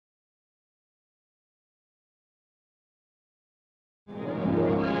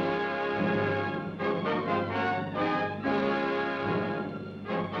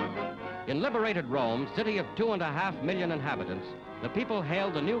In liberated Rome, city of 2.5 million inhabitants, the people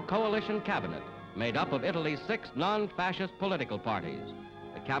hailed the new coalition cabinet, made up of Italy's 6 non-fascist political parties.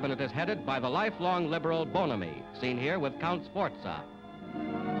 The cabinet is headed by the lifelong liberal Bonamy, seen here with Count Sforza.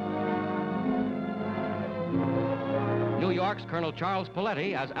 New York's Colonel Charles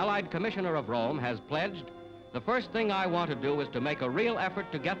Paletti, as Allied Commissioner of Rome, has pledged, "The first thing I want to do is to make a real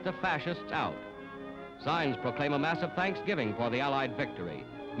effort to get the fascists out." Signs proclaim a massive thanksgiving for the Allied victory.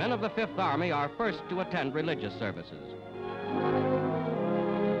 Men of the Fifth Army are first to attend religious services.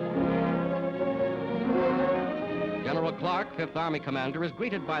 General Clark, Fifth Army commander, is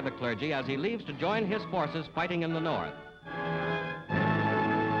greeted by the clergy as he leaves to join his forces fighting in the north.